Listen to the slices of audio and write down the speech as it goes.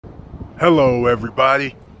Hello,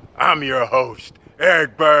 everybody. I'm your host,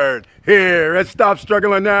 Eric Bird, here at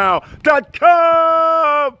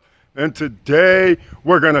StopStrugglingNow.com. And today,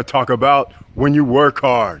 we're going to talk about when you work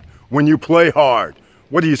hard, when you play hard.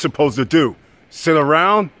 What are you supposed to do? Sit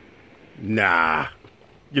around? Nah,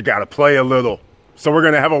 you got to play a little. So we're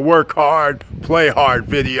going to have a work hard, play hard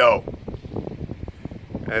video.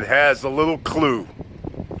 It has a little clue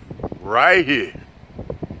right here.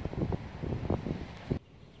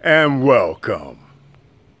 And welcome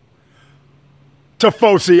to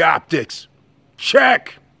Foci Optics.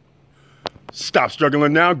 Check. Stop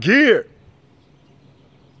Struggling Now gear.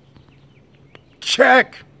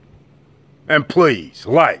 Check. And please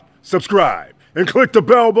like, subscribe, and click the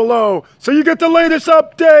bell below so you get the latest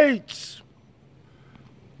updates.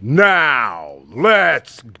 Now,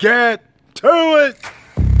 let's get to it.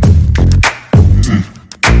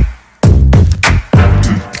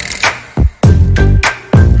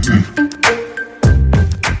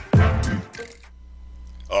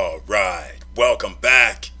 Welcome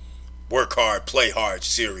back. Work hard, play hard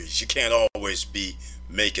series. You can't always be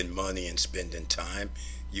making money and spending time.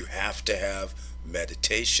 You have to have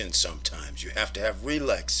meditation sometimes. You have to have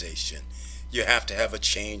relaxation. You have to have a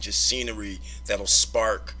change of scenery that'll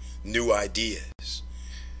spark new ideas.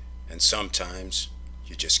 And sometimes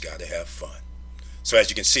you just got to have fun. So as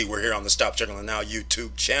you can see, we're here on the Stop Struggling Now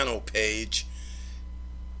YouTube channel page.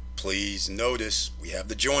 Please notice we have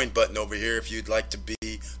the join button over here if you'd like to be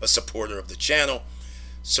a supporter of the channel.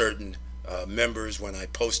 Certain members, when I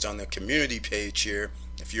post on the community page here,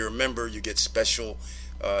 if you're a member, you get special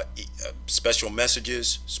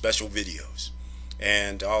messages, special videos.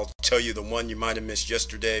 And I'll tell you the one you might have missed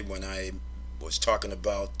yesterday when I was talking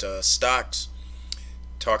about stocks,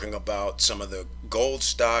 talking about some of the gold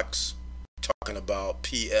stocks, talking about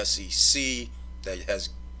PSEC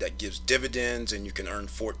that gives dividends and you can earn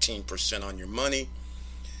 14% on your money.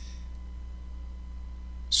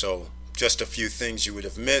 So just a few things you would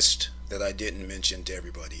have missed that I didn't mention to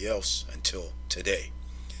everybody else until today.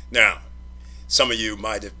 Now, some of you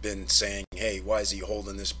might have been saying, hey, why is he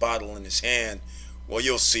holding this bottle in his hand? Well,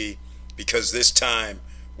 you'll see, because this time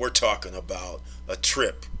we're talking about a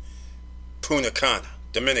trip, Punta Cana,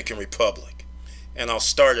 Dominican Republic. And I'll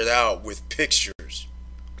start it out with pictures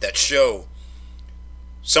that show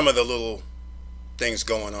some of the little things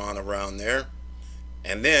going on around there.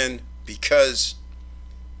 And then, because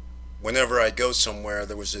whenever I go somewhere,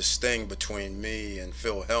 there was this thing between me and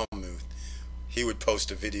Phil Hellmuth. He would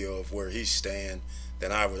post a video of where he's staying.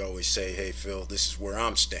 Then I would always say, hey, Phil, this is where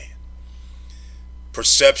I'm staying.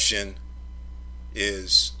 Perception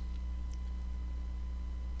is,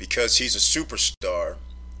 because he's a superstar,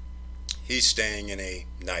 he's staying in a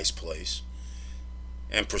nice place.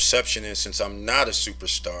 And perception is, since I'm not a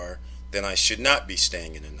superstar, then I should not be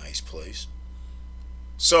staying in a nice place.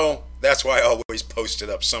 So that's why I always posted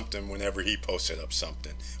up something whenever he posted up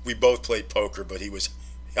something. We both played poker, but he was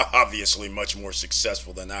obviously much more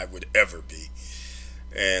successful than I would ever be.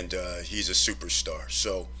 And he's a superstar.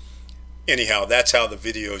 So anyhow, that's how the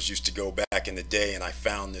videos used to go back in the day. And I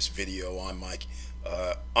found this video on my,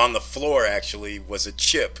 on the floor actually was a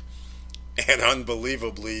chip. And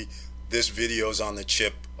unbelievably, this video's on the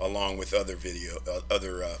chip along with other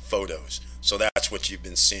photos. So that's what you've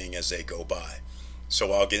been seeing as they go by.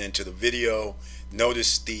 So I'll get into the video.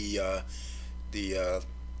 Notice the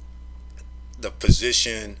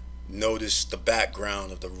position. Notice the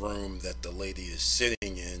background of the room that the lady is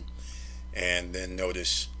sitting in, and then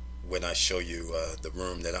notice when I show you the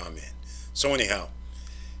room that I'm in. So anyhow,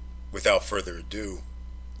 without further ado,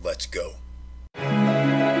 let's go.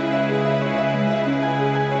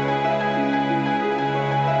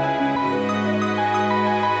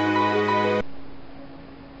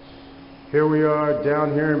 Here we are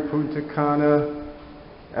down here in Punta Cana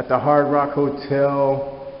at the Hard Rock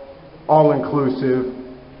Hotel, all-inclusive,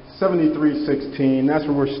 7316, that's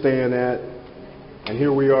where we're staying at. And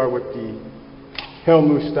here we are with the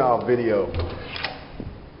Hellmuth style video.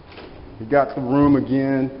 We got the room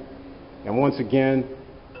again, and once again,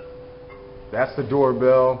 that's the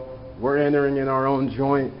doorbell. We're entering in our own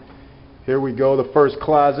joint. Here we go, the first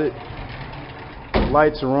closet.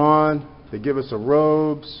 Lights are on, they give us the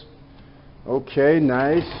robes. Okay,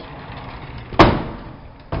 nice.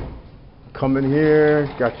 Come in here,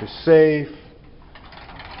 got your safe.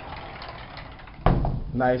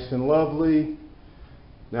 Nice and lovely.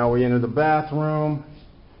 Now we enter the bathroom,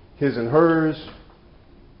 his and hers.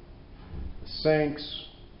 The sinks.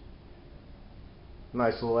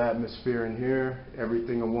 Nice little atmosphere in here.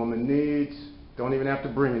 Everything a woman needs. Don't even have to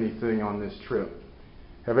bring anything on this trip.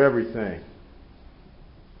 Have everything.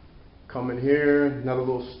 Come in here, another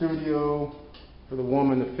little studio for the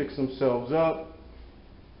woman to fix themselves up.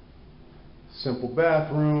 Simple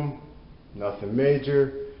bathroom, nothing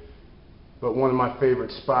major. But one of my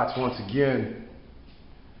favorite spots, once again,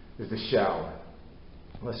 is the shower.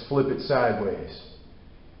 Let's flip it sideways,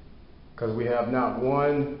 because we have not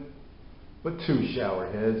one, but two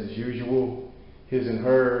shower heads as usual. His and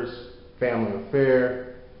hers, family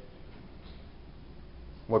affair.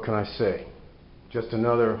 What can I say? Just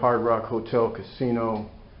another Hard Rock Hotel Casino.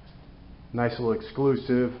 Nice little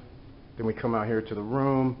exclusive. Then we come out here to the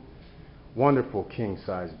room. Wonderful king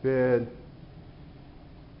size bed.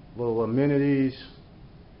 Little amenities.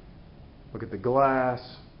 Look at the glass.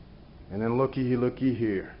 And then looky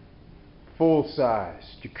here. Full size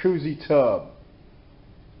jacuzzi tub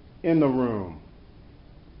in the room.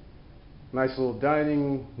 Nice little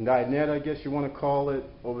dinette, I guess you want to call it.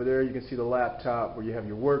 Over there you can see the laptop where you have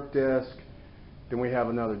your work desk. Then we have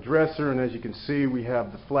another dresser, and as you can see, we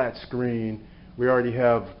have the flat screen. We already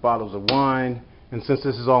have bottles of wine, and since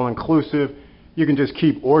this is all inclusive, you can just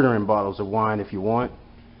keep ordering bottles of wine if you want,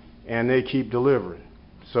 and they keep delivering.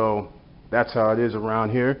 So that's how it is around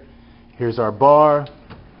here. Here's our bar,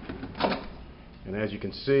 and as you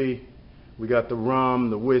can see, we got the rum,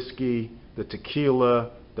 the whiskey, the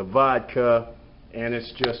tequila, the vodka, and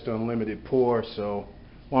it's just unlimited pour. So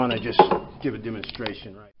why don't I just give a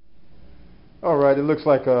demonstration, right? Alright, it looks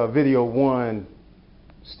like video 1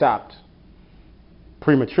 stopped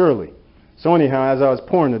prematurely. So anyhow, as I was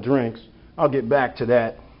pouring the drinks, I'll get back to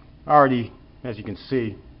that. I already, as you can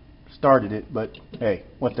see, started it, but hey,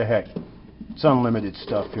 what the heck. It's unlimited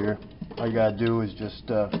stuff here. All you gotta do is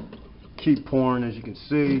just keep pouring. As you can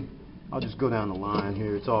see, I'll just go down the line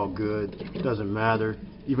here. It's all good. It doesn't matter.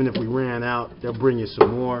 Even if we ran out, they'll bring you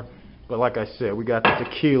some more. But like I said, we got the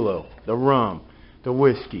tequila, the rum, the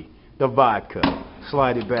whiskey, the vodka.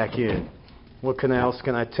 Slide it back in. What else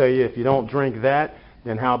can I tell you? If you don't drink that,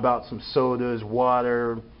 then how about some sodas,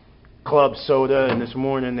 water, club soda, and this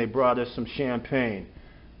morning they brought us some champagne.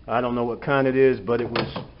 I don't know what kind it is, but it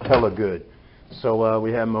was hella good. So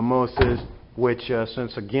we have mimosas, which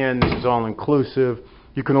since again this is all inclusive,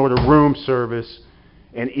 you can order room service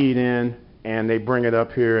and eat in, and they bring it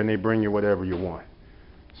up here and they bring you whatever you want.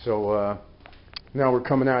 So now we're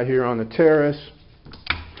coming out here on the terrace.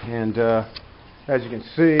 And as you can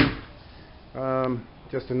see,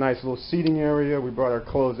 just a nice little seating area. We brought our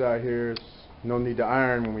clothes out here. It's no need to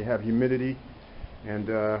iron when we have humidity. And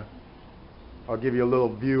I'll give you a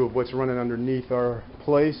little view of what's running underneath our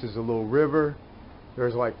place. There's a little river.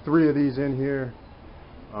 There's like 3 of these in here.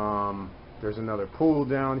 There's another pool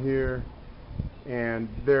down here. And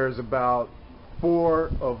there's about 4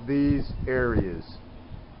 of these areas.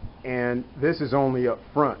 And this is only up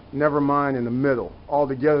front, never mind in the middle.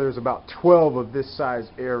 Altogether there's about 12 of this size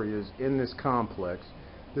areas in this complex.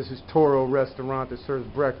 This is Toro Restaurant that serves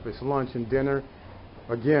breakfast, lunch, and dinner.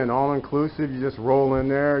 Again, all inclusive. You just roll in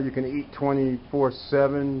there. You can eat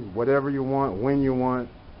 24/7, whatever you want, when you want.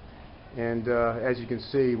 And as you can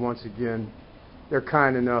see, once again, they're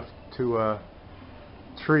kind enough to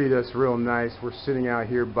treat us real nice. We're sitting out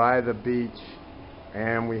here by the beach,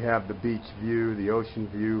 and we have the beach view, the ocean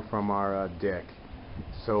view from our deck.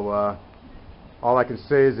 So all I can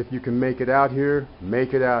say is if you can make it out here,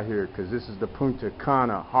 because this is the Punta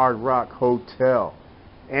Cana Hard Rock Hotel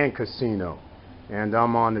and Casino. And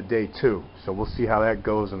I'm on the day 2, so we'll see how that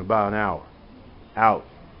goes in about an hour. Out.